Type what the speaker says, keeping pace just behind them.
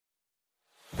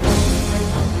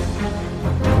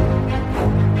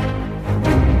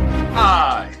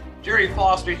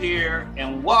Foster here,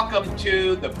 and welcome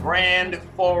to the Brand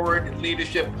Forward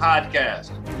Leadership Podcast.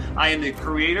 I am the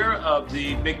creator of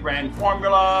the Big Brand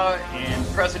Formula and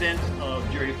president of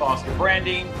Jerry Foster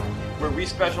Branding, where we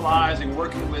specialize in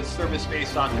working with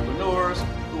service-based entrepreneurs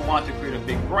who want to create a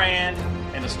big brand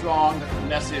and a strong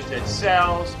message that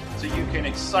sells so you can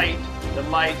excite,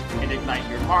 delight, and ignite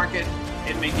your market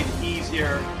and make it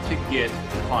easier to get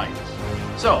clients.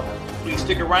 So please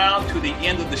stick around to the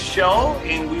end of the show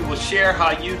and we will share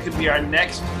how you can be our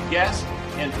next guest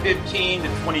in 15 to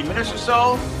 20 minutes or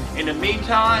so. In the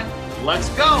meantime, let's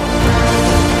go.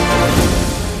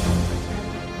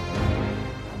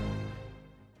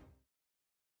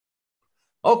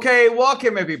 Okay,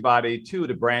 welcome everybody to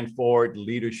the Brand Forward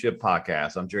Leadership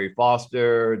Podcast. I'm Jerry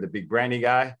Foster, the big branding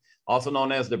guy, also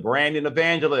known as the branding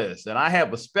evangelist. And I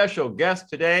have a special guest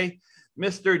today,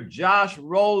 Mr. Josh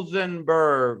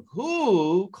Rosenburg,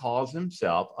 who calls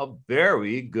himself a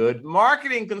very good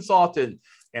marketing consultant.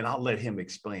 And I'll let him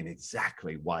explain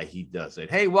exactly why he does it.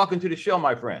 Hey, welcome to the show,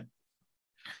 my friend.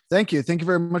 Thank you. Thank you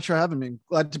very much for having me.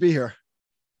 Glad to be here.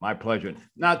 My pleasure.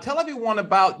 Now, tell everyone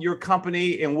about your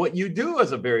company and what you do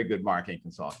as a very good marketing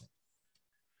consultant.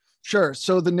 Sure.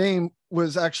 So the name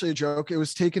was actually a joke. It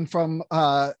was taken from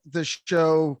the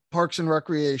show Parks and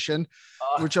Recreation,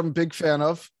 which I'm a big fan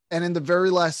of. And in the very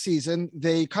last season,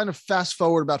 they kind of fast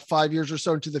forward about 5 years or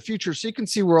so into the future, so you can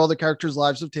see where all the characters'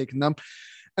 lives have taken them.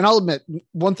 And I'll admit,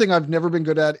 one thing I've never been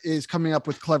good at is coming up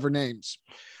with clever names.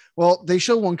 Well, they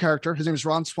show one character. His name is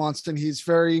Ron Swanson. He's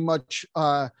very much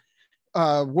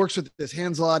works with his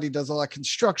hands a lot. He does a lot of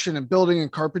construction and building and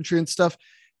carpentry and stuff.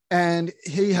 And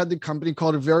he had the company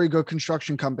called A Very Good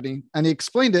Construction Company. And he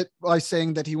explained it by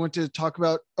saying that he wanted to talk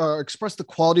about, express the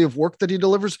quality of work that he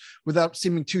delivers without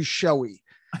seeming too showy.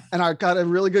 And I got a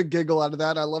really good giggle out of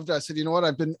that. I loved it. I said, you know what?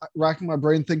 I've been racking my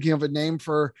brain thinking of a name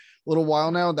for a little while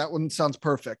now. That one sounds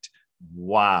perfect.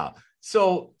 Wow.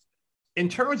 So in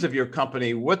terms of your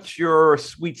company, what's your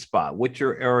sweet spot? What's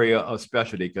your area of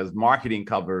specialty? Because marketing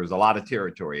covers a lot of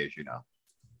territory, as you know.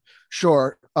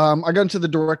 Sure. I got into the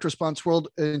direct response world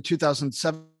in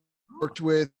 2007, worked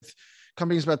with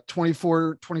companies about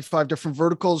 24, 25 different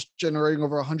verticals, generating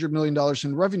over $100 million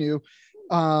in revenue,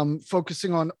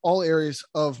 focusing on all areas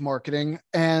of marketing,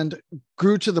 and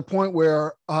grew to the point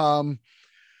where I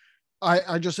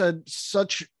just had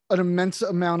such an immense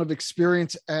amount of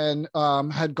experience and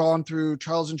had gone through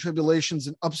trials and tribulations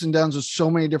and ups and downs with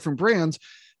so many different brands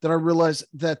that I realized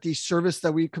that the service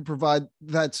that we could provide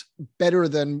that's better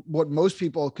than what most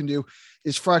people can do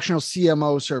is fractional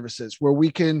CMO services, where we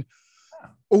can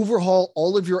overhaul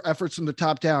all of your efforts from the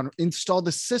top down, install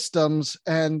the systems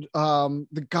and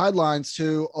the guidelines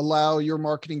to allow your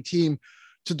marketing team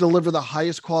to deliver the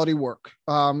highest quality work,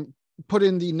 put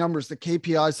in the numbers, the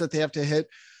KPIs that they have to hit,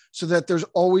 so that there's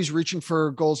always reaching for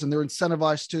goals and they're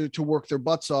incentivized to work their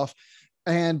butts off,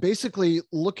 and basically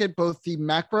look at both the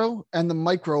macro and the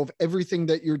micro of everything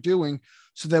that you're doing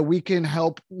so that we can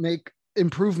help make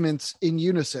improvements in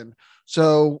unison.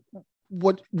 So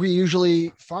what we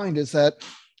usually find is that,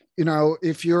 you know,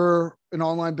 if you're an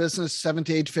online business, 7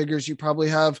 to 8 figures, you probably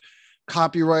have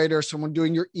copywriter, someone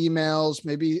doing your emails,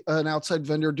 maybe an outside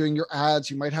vendor doing your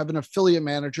ads. You might have an affiliate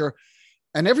manager,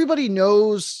 and everybody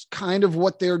knows kind of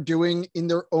what they're doing in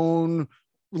their own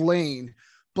lane,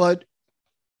 but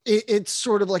it's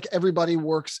sort of like everybody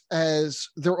works as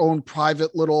their own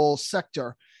private little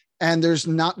sector, and there's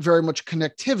not very much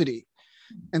connectivity.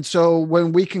 And so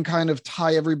when we can kind of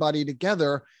tie everybody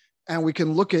together and we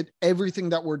can look at everything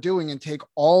that we're doing and take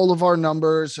all of our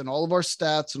numbers and all of our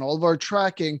stats and all of our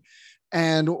tracking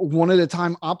and one at a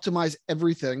time optimize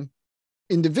everything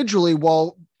individually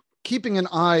while keeping an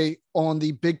eye on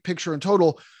the big picture and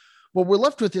total, what we're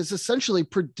left with is essentially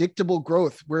predictable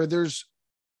growth where there's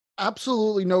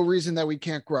absolutely no reason that we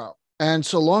can't grow. And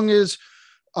so long as,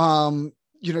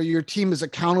 your team is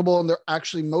accountable and they're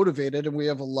actually motivated, and we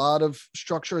have a lot of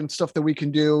structure and stuff that we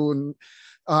can do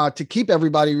and to keep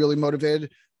everybody really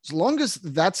motivated, as long as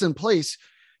that's in place,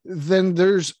 then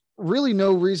there's really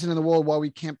no reason in the world why we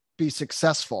can't be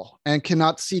successful and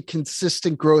cannot see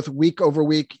consistent growth week over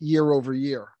week, year over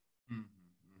year.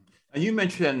 And you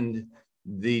mentioned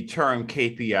the term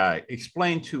KPI.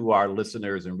 Explain to our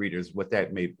listeners and readers what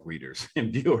that may readers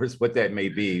and viewers what that may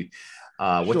be,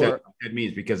 what Sure. that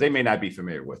means, because they may not be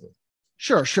familiar with it.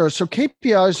 Sure. So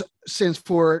KPIs stands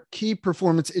for key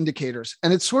performance indicators,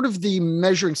 and it's sort of the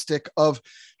measuring stick of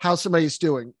how somebody's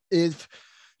doing. If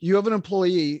you have an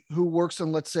employee who works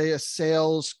on, let's say, a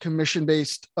sales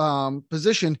commission-based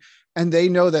position, and they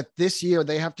know that this year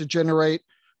they have to generate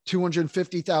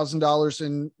 $250,000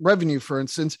 in revenue, for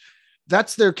instance,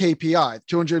 That's their KPI,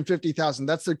 250,000.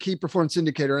 That's their key performance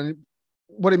indicator. And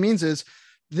what it means is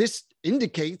this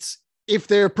indicates if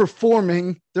they're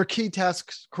performing their key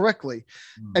tasks correctly.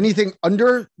 Anything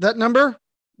under that number,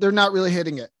 they're not really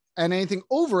hitting it. And anything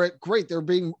over it, great, they're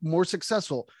being more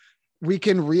successful. We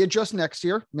can readjust next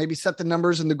year, maybe set the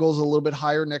numbers and the goals a little bit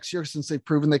higher next year since they've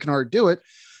proven they can already do it.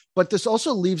 But this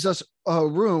also leaves us a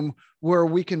room where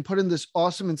we can put in this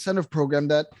awesome incentive program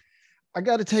that I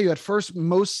got to tell you, at first,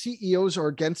 most CEOs are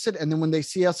against it. And then when they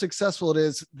see how successful it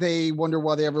is, they wonder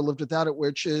why they ever lived without it,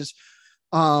 which is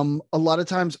a lot of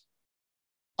times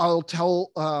I'll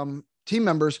tell team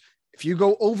members, if you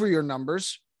go over your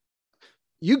numbers,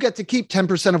 you get to keep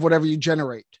 10% of whatever you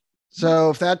generate. So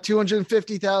if that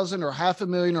 250,000 or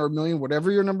 $500,000 or $1 million, whatever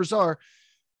your numbers are,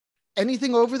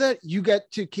 anything over that, you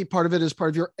get to keep part of it as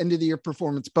part of your end of the year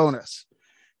performance bonus.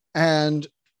 And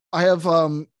I have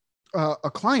a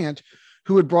client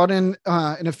who had brought in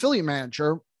an affiliate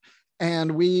manager,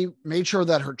 and we made sure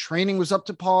that her training was up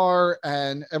to par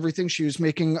and everything. She was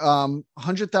making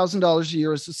 $100,000 a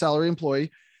year as a salary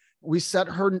employee. We set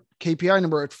her KPI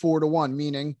number at 4-1,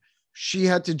 meaning she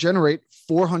had to generate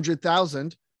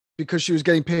 400,000 because she was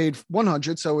getting paid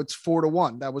 100. So it's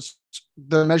 4-1. That was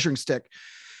the measuring stick.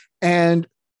 And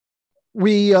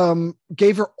we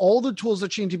gave her all the tools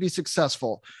that she needed to be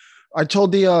successful. I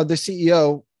told the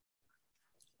CEO,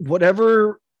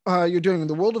 whatever you're doing in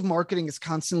the world of marketing is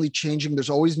constantly changing. There's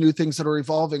always new things that are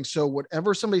evolving. So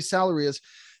whatever somebody's salary is,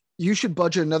 you should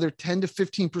budget another 10 to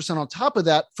 15% on top of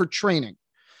that for training,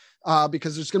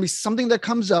 because there's going to be something that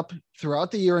comes up throughout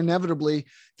the year inevitably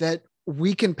that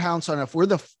we can pounce on. If we're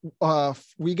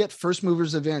we get first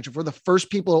movers advantage, if we're the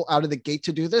first people out of the gate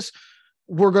to do this,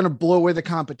 we're going to blow away the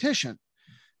competition.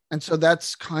 And so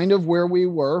that's kind of where we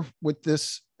were with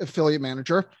this affiliate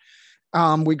manager.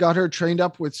 We got her trained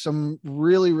up with some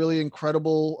really, really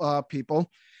incredible people.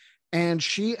 And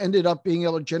she ended up being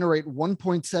able to generate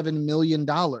 $1.7 million.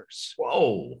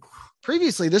 Whoa.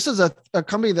 Previously, this is a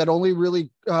company that only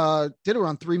really did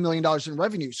around $3 million in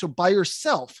revenue. So by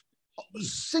herself,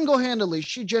 single-handedly,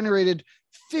 she generated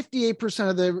 58%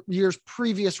 of the year's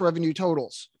previous revenue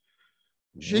totals.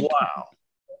 Wow.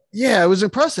 Yeah, it was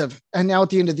impressive. And now at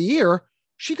the end of the year,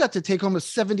 she got to take home a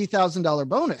 $70,000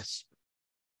 bonus.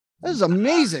 That is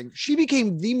amazing. She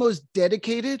became the most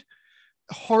dedicated,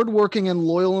 hardworking, and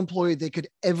loyal employee they could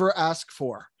ever ask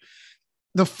for.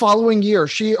 The following year,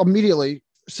 she immediately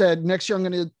said, next year, I'm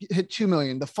going to hit 2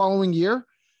 million. The following year,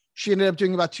 she ended up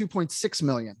doing about 2.6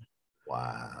 million.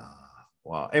 Wow.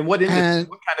 Wow. And what kind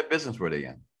of business were they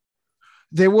in?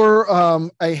 They were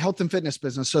a health and fitness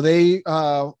business. So they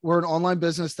were an online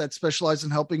business that specialized in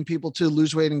helping people to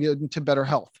lose weight and get into better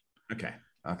health. Okay.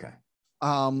 Okay.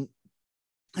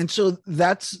 And so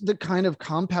that's the kind of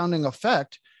compounding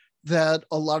effect that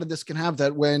a lot of this can have,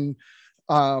 that when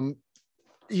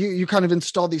you kind of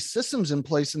install these systems in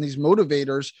place and these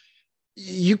motivators,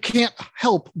 you can't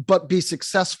help but be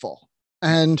successful.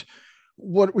 And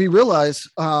what we realize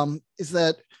is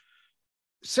that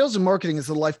sales and marketing is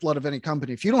the lifeblood of any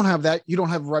company. If you don't have that, you don't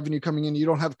have revenue coming in, you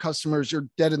don't have customers, you're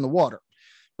dead in the water.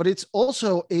 But it's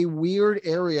also a weird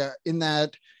area in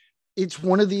that it's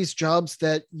one of these jobs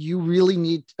that you really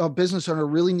need, a business owner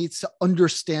really needs to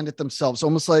understand it themselves.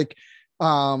 Almost like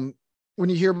when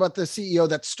you hear about the CEO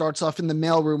that starts off in the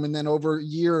mailroom and then over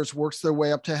years works their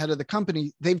way up to head of the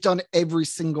company, they've done every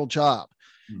single job.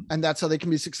 And that's how they can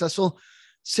be successful.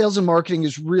 Sales and marketing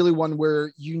is really one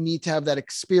where you need to have that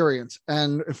experience.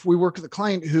 And if we work with a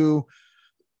client who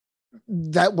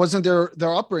that wasn't their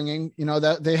upbringing, you know,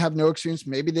 that they have no experience,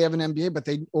 maybe they have an MBA, but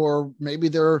maybe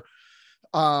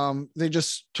they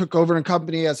just took over a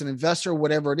company as an investor,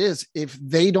 whatever it is. If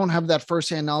they don't have that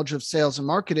firsthand knowledge of sales and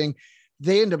marketing,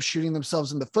 they end up shooting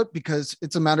themselves in the foot, because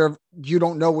it's a matter of, you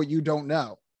don't know what you don't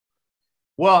know.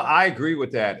 Well, I agree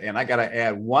with that. And I got to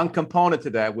add one component to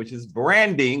that, which is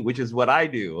branding, which is what I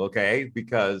do. Okay.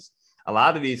 Because a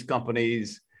lot of these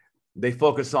companies, they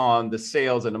focus on the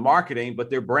sales and the marketing, but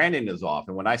their branding is off.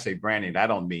 And when I say branding, I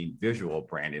don't mean visual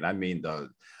branding. I mean the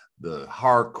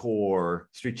hardcore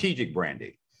strategic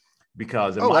branding.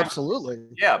 Because absolutely.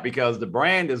 Yeah, because the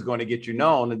brand is going to get you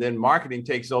known, and then marketing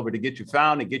takes over to get you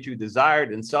found and get you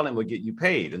desired, and selling will get you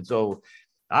paid. And so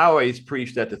I always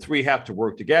preach that the three have to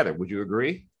work together. Would you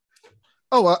agree?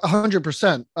 Oh,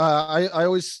 100%. I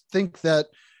always think that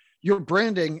your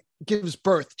branding gives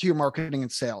birth to your marketing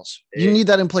and sales. You need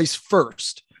that in place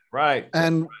first. Right.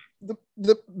 And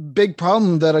the big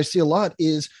problem that I see a lot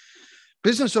is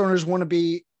business owners want to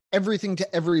be everything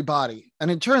to everybody.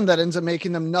 And in turn, that ends up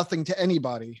making them nothing to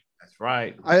anybody. That's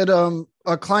right. I had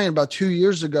a client about 2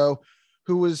 years ago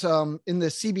who was in the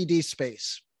CBD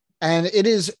space. And it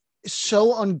is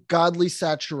so ungodly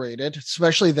saturated,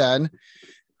 especially then.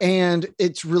 And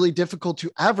it's really difficult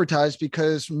to advertise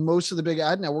because most of the big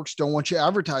ad networks don't want you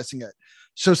advertising it.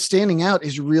 So standing out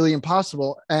is really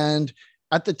impossible. And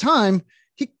at the time,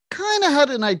 he kind of had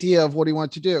an idea of what he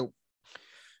wanted to do.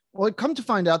 Well, it come to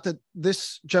find out that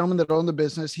this gentleman that owned the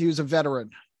business, he was a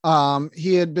veteran.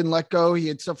 He had been let go. He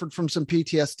had suffered from some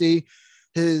PTSD.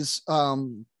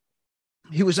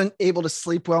 He was unable to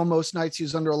sleep well most nights. He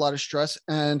was under a lot of stress,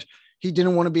 and he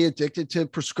didn't want to be addicted to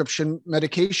prescription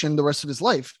medication the rest of his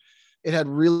life. It had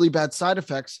really bad side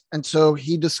effects. And so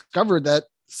he discovered that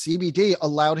CBD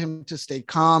allowed him to stay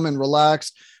calm and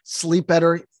relaxed, sleep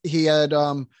better. He had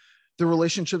the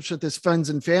relationships with his friends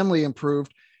and family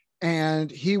improved,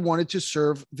 and he wanted to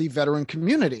serve the veteran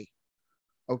community.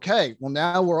 Okay, well,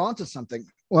 now we're on to something.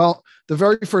 Well, the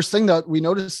very first thing that we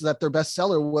noticed is that their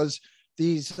bestseller was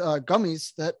these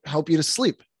gummies that help you to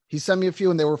sleep. He sent me a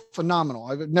few and they were phenomenal.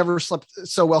 I've never slept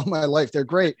so well in my life. They're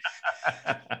great.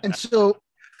 And so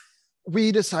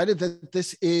we decided that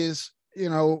this is,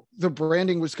 the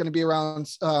branding was going to be around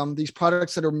these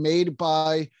products that are made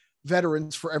by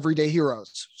veterans for everyday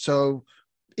heroes. So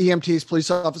EMTs,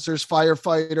 police officers,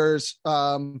 firefighters,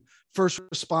 first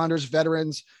responders,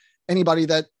 veterans, anybody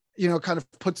that, kind of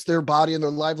puts their body and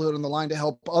their livelihood on the line to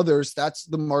help others. That's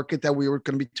the market that we were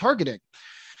going to be targeting.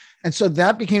 And so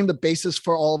that became the basis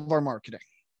for all of our marketing.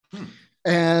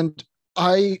 And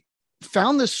I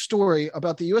found this story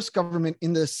about the US government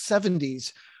in the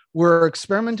 70s were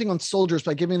experimenting on soldiers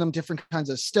by giving them different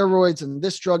kinds of steroids and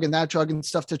this drug and that drug and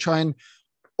stuff to try and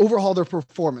overhaul their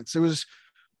performance. There was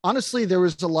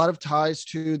a lot of ties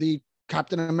to the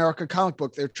Captain America comic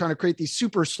book. They're trying to create these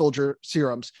super soldier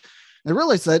serums. And they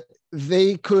realized that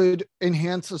they could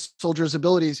enhance a soldier's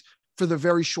abilities for the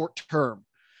very short term.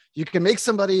 You can make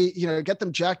somebody, get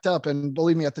them jacked up. And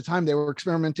believe me, at the time, they were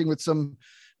experimenting with some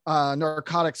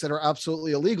narcotics that are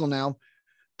absolutely illegal now.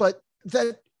 But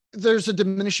that there's a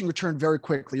diminishing return very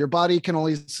quickly. Your body can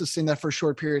only sustain that for a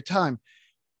short period of time.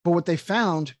 But what they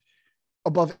found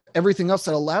above everything else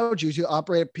that allowed you to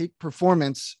operate at peak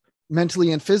performance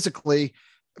mentally and physically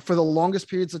for the longest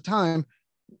periods of time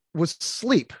was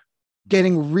sleep.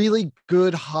 Getting really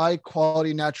good, high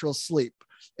quality, natural sleep.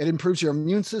 It improves your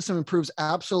immune system, improves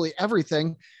absolutely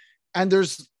everything. And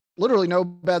there's literally no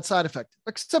bad side effect,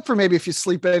 except for maybe if you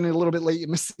sleep in a little bit late, you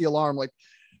miss the alarm,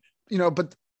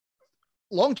 but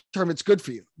long-term, it's good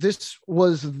for you. This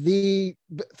was the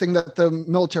thing that the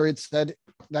military had said,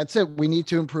 that's it. We need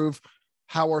to improve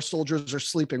how our soldiers are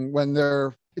sleeping when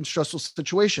they're in stressful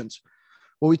situations.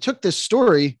 Well, we took this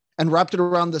story and wrapped it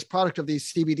around this product of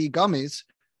these CBD gummies,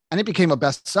 and it became a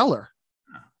bestseller.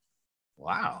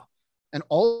 Wow. And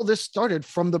all this started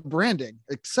from the branding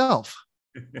itself.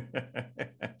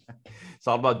 It's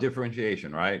all about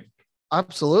differentiation, right?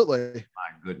 Absolutely.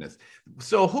 My goodness.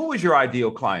 So who is your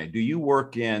ideal client? Do you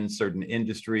work in certain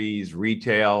industries,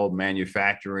 retail,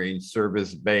 manufacturing,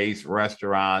 service-based,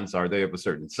 restaurants? Are they of a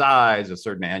certain size, a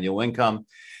certain annual income?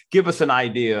 Give us an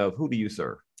idea of who do you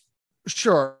serve?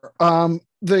 Sure.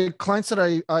 The clients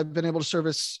that I've been able to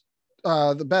service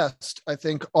the best, I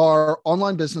think, are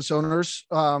online business owners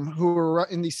who are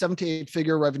in the 7 to 8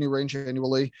 figure revenue range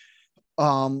annually.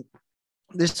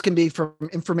 This can be from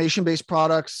information-based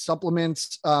products,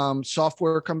 supplements,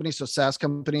 software companies, so SaaS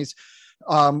companies.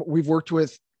 We've worked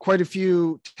with quite a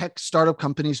few tech startup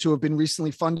companies who have been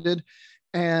recently funded.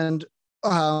 And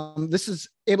this is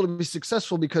able to be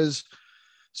successful because,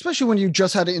 especially when you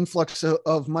just had an influx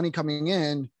of money coming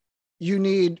in, you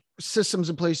need systems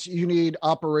in place, you need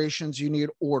operations, you need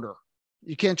order.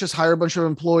 You can't just hire a bunch of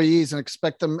employees and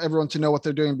expect everyone to know what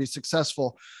they're doing and be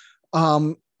successful.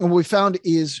 And what we found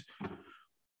is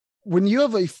when you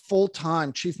have a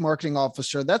full-time chief marketing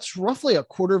officer, that's roughly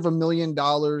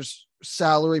 $250,000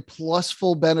 salary plus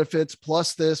full benefits,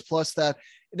 plus this, plus that.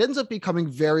 It ends up becoming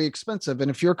very expensive. And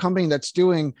if you're a company that's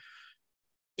doing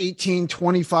 18,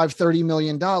 25, $30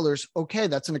 million, okay,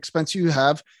 that's an expense you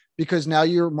have because now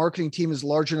your marketing team is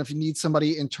large enough. You need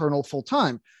somebody internal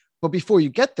full-time. But before you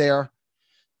get there,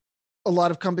 a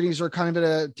lot of companies are kind of at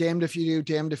a damned if you do,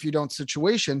 damned if you don't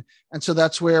situation. And so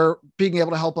that's where being able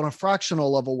to help on a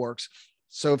fractional level works.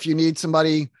 So if you need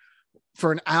somebody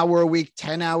for an hour a week,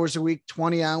 10 hours a week,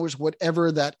 20 hours,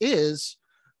 whatever that is,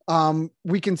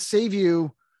 we can save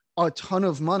you a ton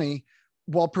of money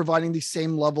while providing the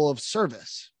same level of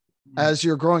service as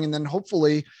you're growing. And then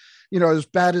hopefully, as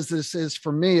bad as this is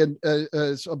for me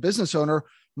as a business owner,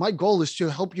 my goal is to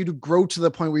help you to grow to the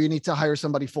point where you need to hire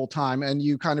somebody full-time and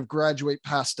you kind of graduate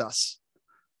past us.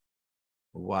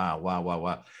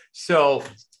 Wow. So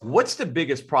what's the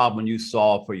biggest problem you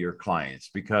solve for your clients?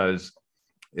 Because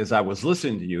as I was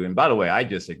listening to you, and by the way, I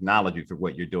just acknowledge you for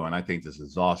what you're doing. I think this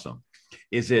is awesome.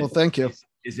 Well, thank you.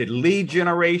 Is it lead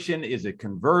generation? Is it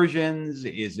conversions?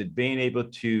 Is it being able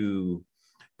to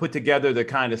put together the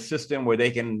kind of system where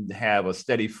they can have a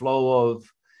steady flow of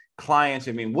clients?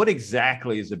 I mean, what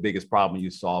exactly is the biggest problem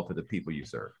you solve for the people you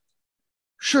serve?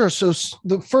 Sure. So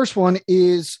the first one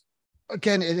is,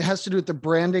 again, it has to do with the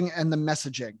branding and the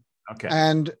messaging. Okay.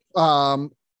 And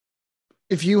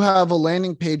if you have a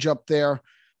landing page up there,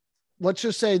 let's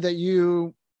just say that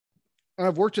and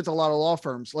I've worked with a lot of law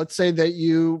firms. Let's say that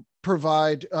you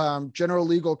provide general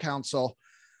legal counsel.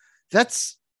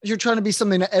 You're trying to be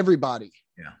something to everybody.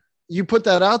 Yeah. You put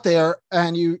that out there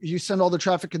and you send all the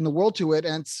traffic in the world to it.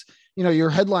 And it's, your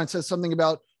headline says something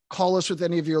about call us with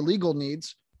any of your legal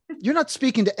needs. You're not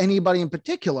speaking to anybody in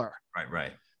particular.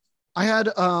 Right. I had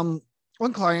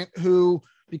one client who,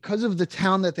 because of the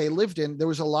town that they lived in, there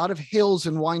was a lot of hills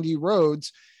and windy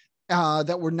roads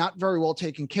that were not very well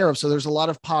taken care of. So there's a lot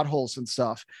of potholes and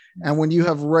stuff. And when you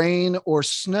have rain or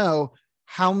snow,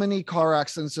 how many car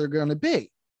accidents are going to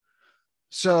be?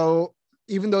 So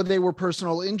even though they were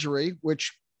personal injury,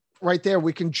 which right there,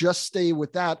 we can just stay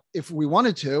with that if we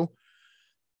wanted to,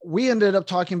 we ended up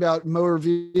talking about motor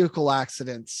vehicle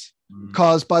accidents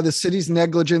caused by the city's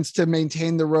negligence to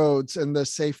maintain the roads and the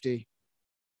safety.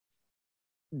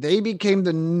 They became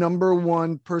the number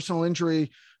one personal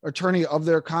injury attorney of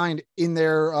their kind in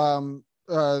their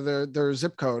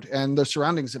zip code and the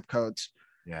surrounding zip codes.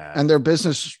 Yeah. And their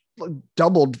business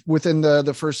doubled within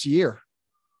the first year.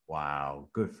 Wow.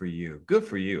 Good for you. Good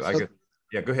for you. So,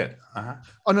 go ahead. Uh-huh.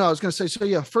 Oh no, I was going to say, so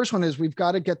yeah, first one is we've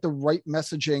got to get the right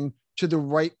messaging to the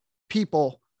right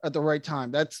people at the right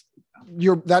time. That's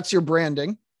your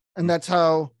branding. And that's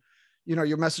how,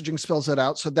 your messaging spells it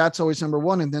out. So that's always number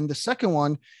one. And then the second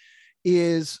one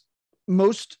is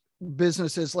most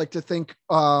businesses like to think,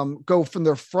 go from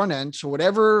their front end. So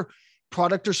whatever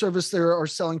product or service they are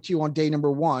selling to you on day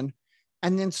number one,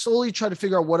 and then slowly try to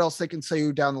figure out what else they can sell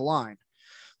you down the line.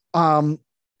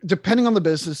 Depending on the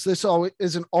business, this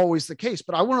isn't always the case,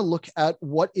 but I want to look at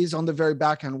what is on the very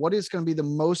back end. What is going to be the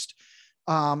most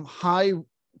high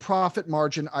profit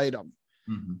margin item?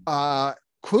 Mm-hmm.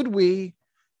 Could we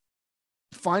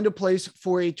find a place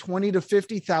for a $20,000 to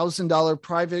 $50,000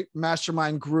 private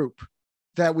mastermind group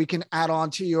that we can add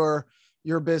on to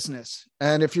your business?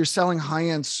 And if you're selling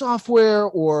high-end software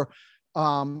or a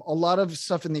lot of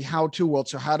stuff in the how-to world,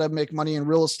 so how to make money in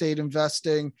real estate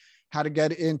investing, how to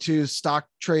get into stock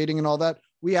trading and all that,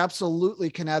 we absolutely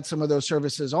can add some of those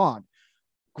services on.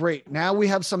 Great. Now we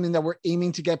have something that we're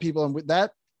aiming to get people. And with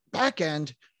that back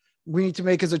end, we need to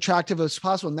make as attractive as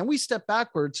possible. And then we step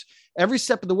backwards every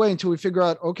step of the way until we figure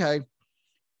out, okay,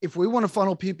 if we want to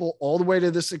funnel people all the way to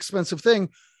this expensive thing,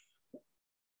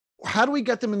 how do we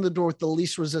get them in the door with the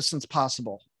least resistance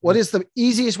possible? What is the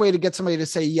easiest way to get somebody to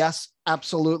say yes,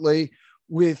 absolutely,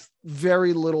 with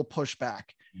very little pushback?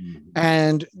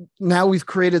 And now we've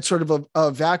created sort of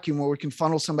a vacuum where we can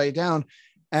funnel somebody down,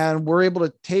 and we're able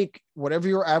to take whatever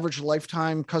your average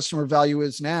lifetime customer value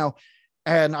is now.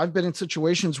 And I've been in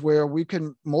situations where we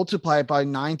can multiply it by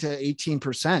 9 to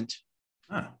 18%.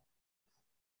 Huh.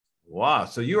 Wow.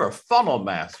 So you're a funnel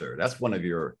master. That's one of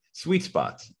your sweet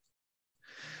spots.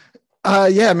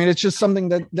 Yeah, I mean, it's just something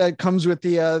that comes with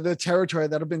the territory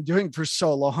that I've been doing for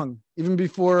so long, even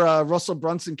before Russell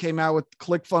Brunson came out with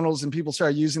ClickFunnels and people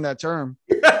started using that term.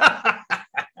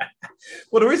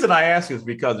 Well, the reason I ask is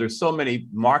because there's so many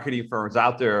marketing firms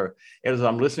out there. As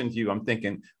I'm listening to you, I'm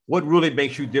thinking, what really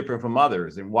makes you different from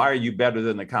others, and why are you better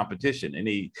than the competition?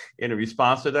 Any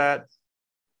response to that?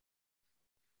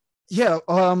 Yeah,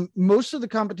 most of the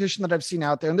competition that I've seen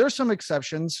out there, and there's some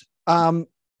exceptions.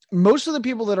 Most of the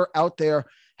people that are out there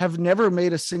have never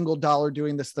made a single dollar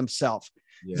doing this themselves.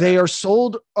 Yeah. They are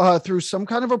sold through some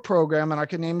kind of a program, and I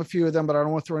can name a few of them, but I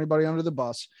don't want to throw anybody under the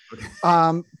bus.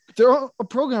 They're a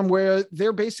program where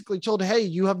they're basically told, hey,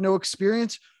 you have no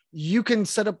experience. You can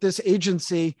set up this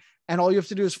agency, and all you have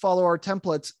to do is follow our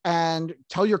templates and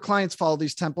tell your clients follow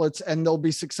these templates, and they'll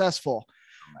be successful.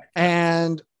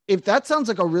 And if that sounds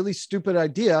like a really stupid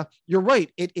idea, you're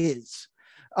right. It is.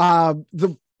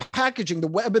 The packaging, the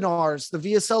webinars, the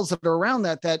VSLs that are around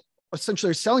that essentially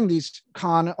are selling these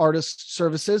con artist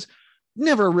services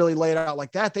never really laid out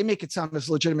like that. They make it sound as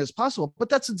legitimate as possible, but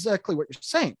that's exactly what you're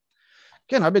saying.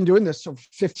 Again, I've been doing this for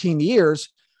 15 years.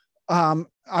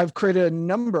 I've created a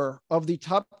number of the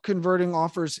top converting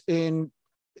offers in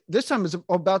this time is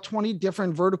about 20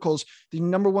 different verticals, the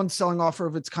number one selling offer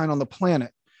of its kind on the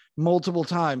planet multiple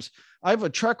times. I have a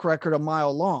track record a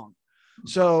mile long.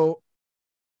 So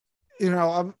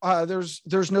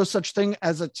There's no such thing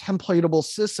as a templatable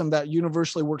system that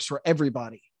universally works for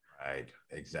everybody. Right.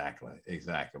 Exactly.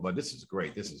 Well, this is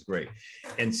great.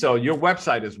 And so your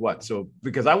website is what? So,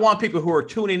 because I want people who are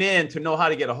tuning in to know how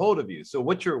to get a hold of you. So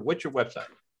what's your website?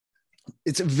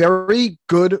 It's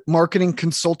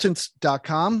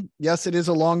verygoodmarketingconsultants.com. Yes, it is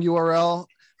a long URL,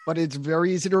 but it's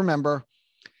very easy to remember.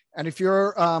 And if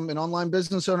you're an online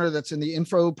business owner that's in the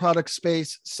info product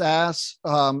space, SaaS,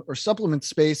 or supplement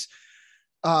space,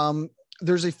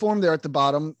 there's a form there at the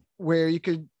bottom where you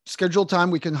could schedule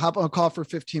time. We can hop on a call for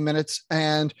 15 minutes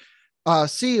and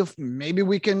see if maybe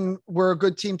we're a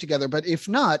good team together. But if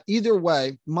not, either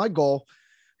way, my goal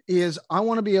is I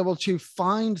want to be able to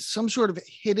find some sort of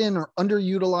hidden or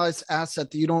underutilized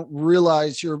asset that you don't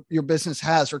realize your business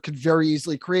has or could very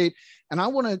easily create. And I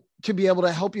want to be able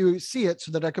to help you see it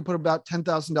so that I could put about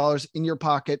 $10,000 in your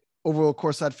pocket over the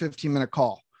course of that 15-minute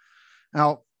call.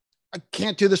 Now, I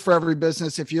can't do this for every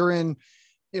business. If you're in,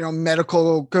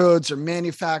 medical goods or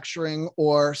manufacturing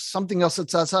or something else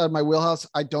that's outside of my wheelhouse,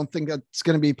 I don't think that's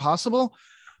going to be possible.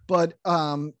 But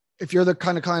if you're the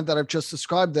kind of client that I've just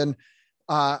described, then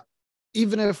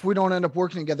even if we don't end up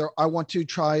working together, I want to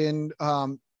try and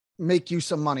make you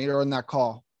some money during that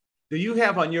call. Do you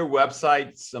have on your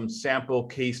website some sample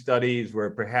case studies where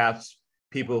perhaps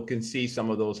people can see some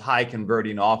of those high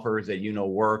converting offers that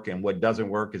work and what doesn't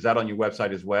work? Is that on your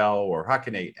website as well, or how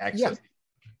can they access?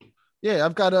 Yeah,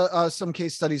 I've got some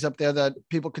case studies up there that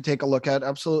people could take a look at.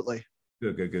 Absolutely.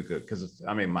 Good. Because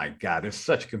my God, there's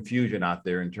such confusion out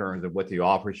there in terms of what the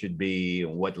offer should be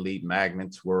and what lead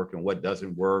magnets work and what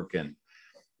doesn't work and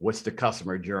what's the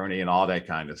customer journey and all that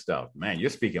kind of stuff. Man, you're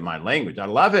speaking my language. I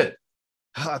love it.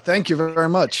 Thank you very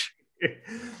much.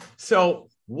 So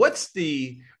what's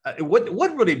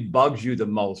what really bugs you the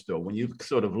most, though, when you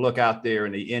sort of look out there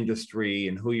in the industry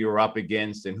and who you're up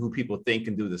against and who people think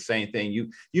can do the same thing?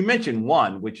 You mentioned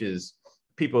one, which is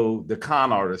people, the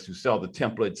con artists who sell the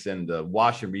templates and the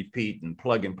wash and repeat and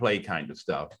plug and play kind of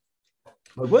stuff.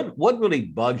 But what really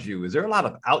bugs you? Is there a lot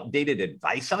of outdated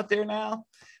advice out there now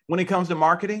when it comes to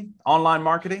marketing, online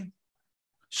marketing?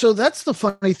 So that's the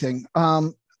funny thing.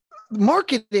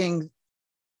 Marketing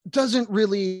doesn't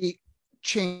really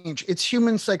change. It's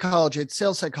human psychology. It's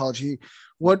sales psychology.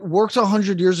 What worked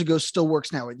 100 years ago still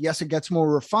works now. Yes, it gets more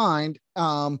refined,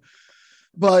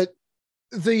 but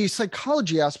the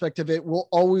psychology aspect of it will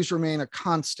always remain a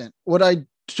constant. What I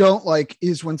don't like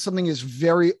is when something is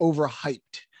very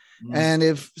overhyped. And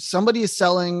if somebody is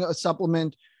selling a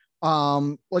supplement,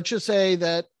 let's just say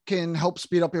that can help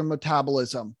speed up your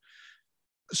metabolism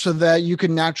so that you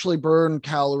can naturally burn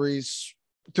calories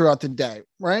throughout the day,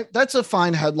 right? That's a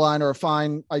fine headline or a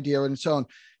fine idea on its own.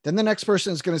 Then the next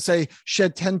person is going to say,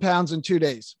 shed 10 pounds in 2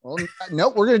 days. Well, no,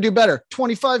 we're going to do better.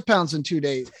 25 pounds in 2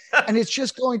 days. And it's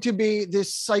just going to be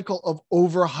this cycle of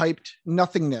overhyped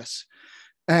nothingness.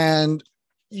 And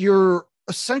you're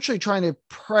essentially trying to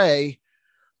prey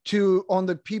on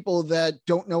the people that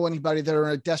don't know anybody, that are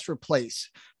in a desperate place,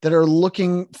 that are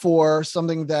looking for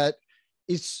something that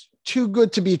is too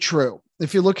good to be true.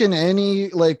 If you look in any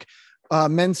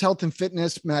men's health and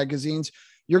fitness magazines,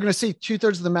 you're going to see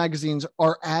 2/3 of the magazines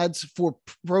are ads for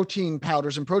protein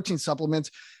powders and protein supplements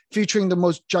featuring the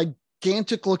most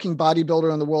gigantic looking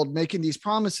bodybuilder in the world making these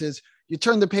promises. You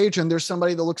turn the page and there's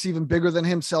somebody that looks even bigger than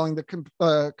him selling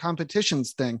the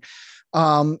competitions thing.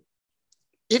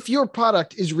 If your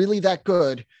product is really that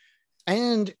good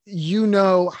and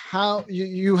how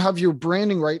you have your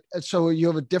branding right, so you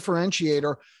have a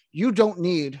differentiator, you don't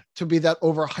need to be that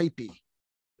overhypey.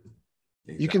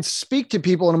 Exactly. You can speak to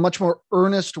people in a much more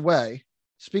earnest way,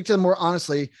 speak to them more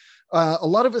honestly. A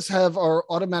lot of us have our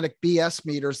automatic BS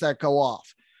meters that go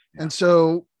off. Yeah. And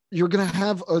so you're going to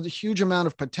have a huge amount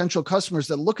of potential customers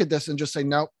that look at this and just say,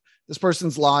 nope, this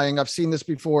person's lying. I've seen this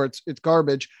before. It's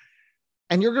garbage.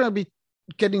 And you're going to be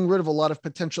getting rid of a lot of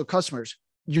potential customers.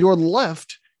 You're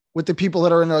left with the people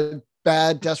that are in a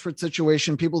bad, desperate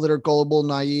situation, people that are gullible,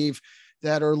 naive,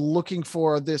 that are looking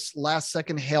for this last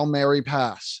second Hail Mary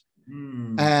pass.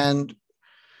 And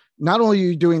not only are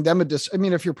you doing them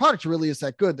if your product really is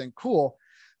that good, then cool.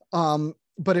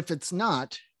 But if it's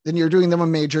not, then you're doing them a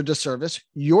major disservice.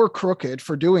 You're crooked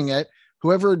for doing it.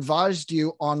 Whoever advised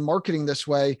you on marketing this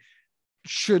way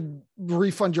should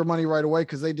refund your money right away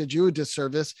because they did you a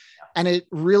disservice. And it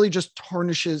really just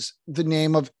tarnishes the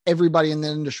name of everybody in the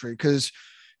industry, because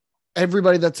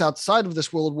everybody that's outside of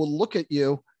this world will look at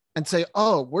you and say,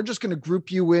 oh, we're just going to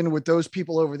group you in with those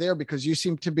people over there because you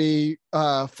seem to be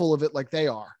full of it like they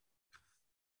are.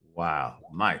 Wow,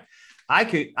 Mike, I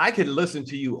could listen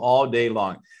to you all day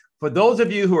long. For those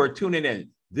of you who are tuning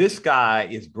in, this guy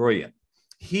is brilliant.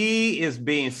 He is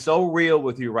being so real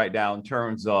with you right now in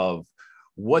terms of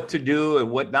what to do and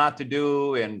what not to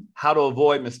do and how to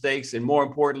avoid mistakes. And more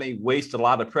importantly, waste a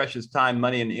lot of precious time,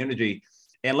 money, and energy.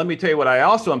 And let me tell you what I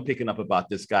also am picking up about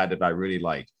this guy that I really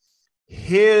like.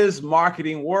 His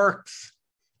marketing works.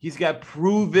 He's got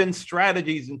proven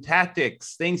strategies and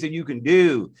tactics, things that you can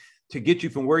do to get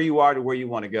you from where you are to where you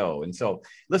want to go. And so,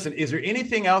 listen, is there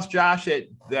anything else, Josh,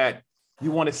 that you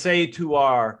want to say to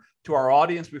our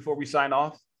audience before we sign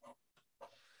off?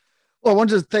 Well, I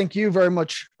wanted to thank you very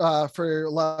much for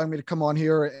allowing me to come on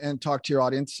here and talk to your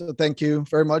audience. So thank you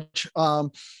very much.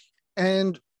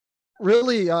 And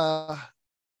really,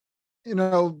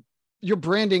 your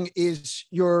branding is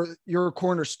your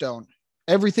cornerstone.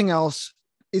 Everything else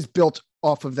is built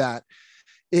off of that.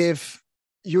 If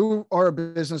you are a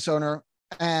business owner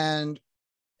and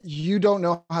you don't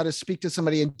know how to speak to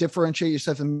somebody and differentiate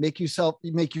yourself and make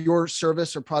your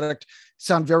service or product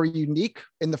sound very unique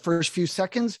in the first few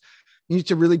seconds, you need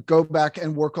to really go back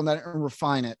and work on that and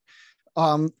refine it.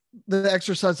 The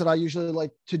exercise that I usually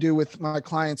like to do with my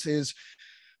clients is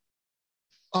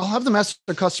I'll have them ask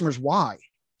the customers why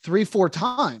 3-4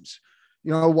 times.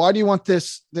 Why do you want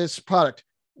this product?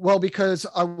 Well, because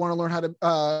I want to learn how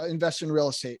to invest in real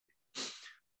estate.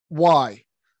 Why?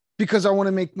 Because I want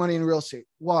to make money in real estate.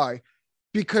 Why?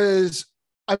 Because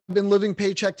I've been living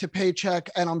paycheck to paycheck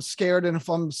and I'm scared. And if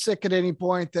I'm sick at any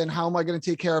point, then how am I going to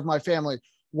take care of my family?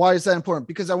 Why is that important?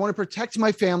 Because I want to protect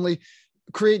my family,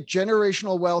 create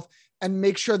generational wealth, and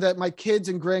make sure that my kids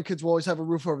and grandkids will always have a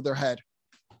roof over their head.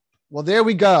 Well, there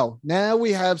we go. Now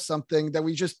we have something that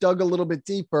we just dug a little bit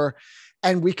deeper,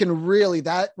 and we can really,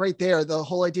 that right there, the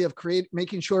whole idea of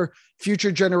making sure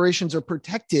future generations are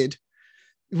protected.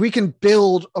 We can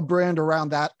build a brand around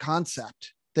that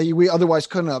concept that we otherwise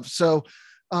couldn't have. So,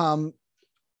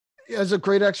 as a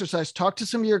great exercise, talk to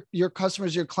some of your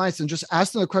customers, your clients, and just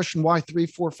ask them the question why 3,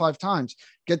 4, 5 times.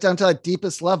 Get down to that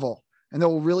deepest level, and that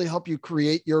will really help you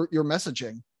create your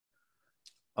messaging.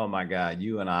 Oh my God,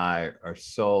 you and I are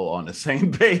so on the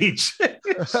same page.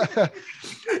 That's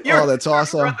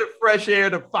awesome. Breath of fresh air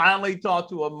to finally talk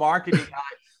to a marketing guy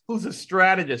who's a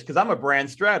strategist, because I'm a brand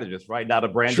strategist, right? Not a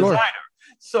brand designer.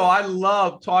 So I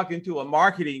love talking to a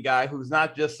marketing guy who's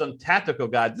not just some tactical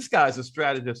guy. This guy is a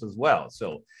strategist as well.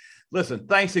 So listen,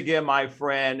 thanks again, my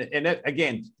friend. And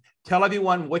again, tell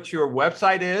everyone what your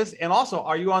website is. And also,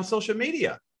 are you on social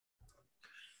media?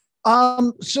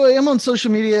 So I am on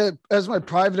social media as my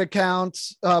private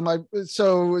accounts.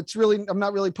 So it's really, I'm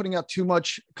not really putting out too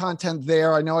much content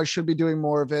there. I know I should be doing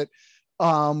more of it.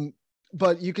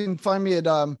 But you can find me at,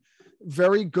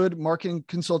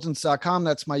 verygoodmarketingconsultants.com.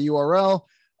 That's my URL.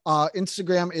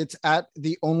 Instagram, it's at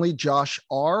the only Josh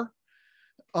R.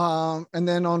 And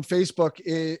then on Facebook,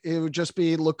 it would just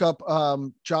be look up,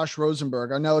 Josh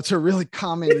Rosenburg. I know it's a really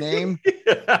common name,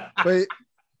 but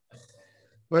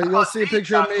you'll see a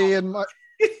picture of me and my,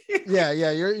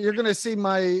 you're going to see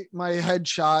my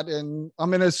headshot, and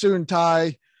I'm in a suit and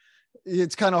tie.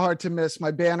 It's kind of hard to miss. My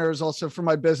banner is also for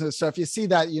my business. So if you see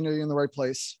that, you're in the right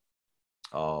place.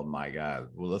 Oh my God.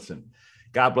 Well, listen,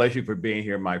 God bless you for being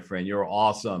here, my friend. You're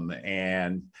awesome.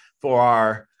 And for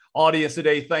our audience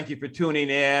today, thank you for tuning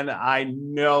in. I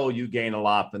know you gain a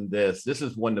lot from this. This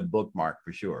is one to bookmark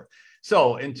for sure.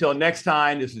 So until next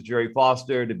time, this is Jerry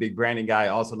Foster, the big branding guy,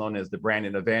 also known as the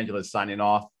branding evangelist, signing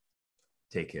off.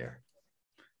 Take care.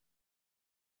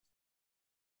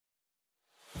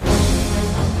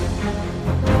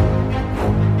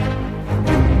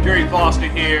 Jerry Foster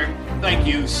here. Thank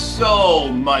you so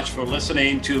much for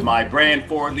listening to my Brand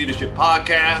Forward Leadership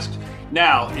podcast.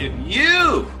 Now, if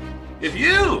you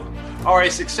are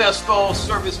a successful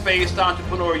service-based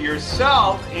entrepreneur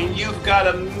yourself and you've got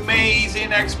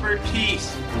amazing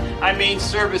expertise, I mean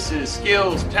services,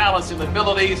 skills, talents, and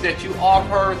abilities that you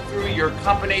offer through your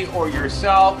company or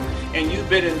yourself, and you've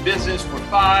been in business for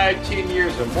 5, 10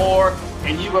 years or more,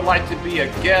 and you would like to be a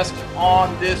guest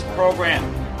on this program,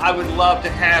 I would love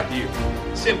to have you.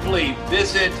 Simply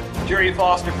visit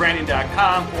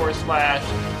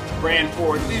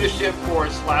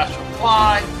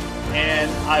jerryfosterbranding.com/brandforwardleadership/apply,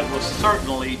 and I will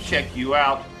certainly check you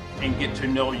out and get to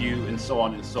know you and so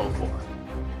on and so forth.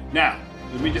 Now,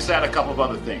 let me just add a couple of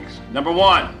other things. Number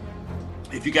one,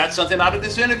 if you got something out of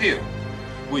this interview,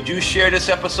 would you share this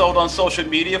episode on social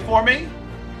media for me?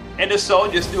 And if so,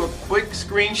 just do a quick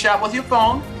screenshot with your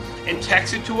phone and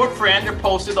text it to a friend or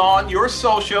post it on your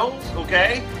socials,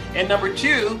 okay? And number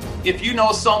two, if you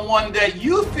know someone that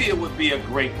you feel would be a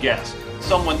great guest,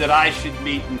 someone that I should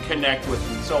meet and connect with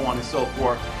and so on and so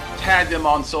forth, tag them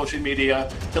on social media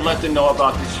to let them know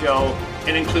about the show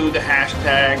and include the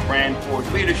hashtag Brand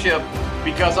Forward Leadership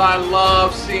because I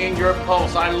love seeing your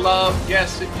posts. I love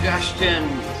guest suggestions.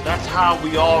 That's how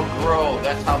we all grow.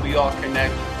 That's how we all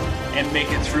connect and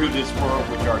make it through this world,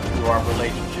 which are through our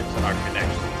relationships and our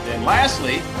connections. And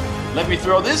lastly, let me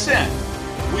throw this in.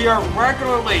 We are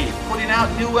regularly putting out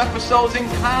new episodes and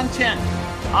content.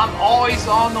 I'm always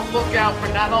on the lookout for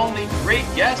not only great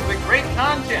guests, but great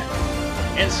content.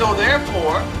 And so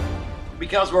therefore,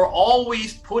 because we're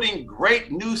always putting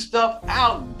great new stuff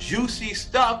out, juicy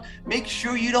stuff, make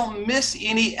sure you don't miss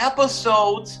any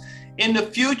episodes in the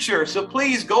future. So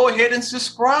please go ahead and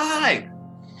subscribe.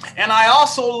 And I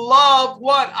also love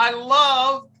what? I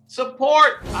love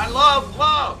support. I love.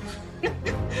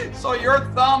 So your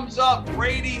thumbs up,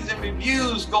 ratings, and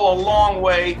reviews go a long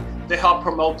way to help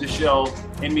promote the show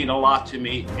and mean a lot to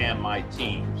me and my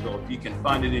team. So if you can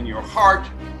find it in your heart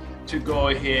to go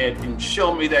ahead and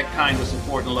show me that kind of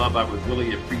support and love, I would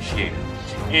really appreciate it.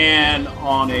 And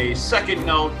on a second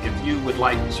note, if you would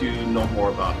like to know more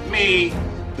about me,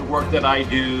 the work that I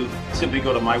do, simply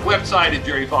go to my website at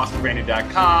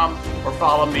jerryfosterbranding.com or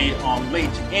follow me on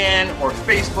LinkedIn or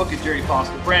Facebook at Jerry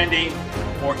Foster Branding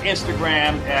or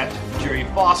Instagram at Jerry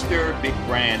Foster Big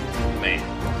Brand Man.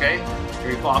 Okay?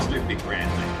 Jerry Foster Big Brand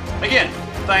Man. Again,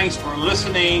 thanks for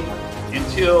listening.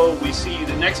 Until we see you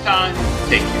the next time,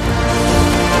 take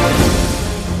care.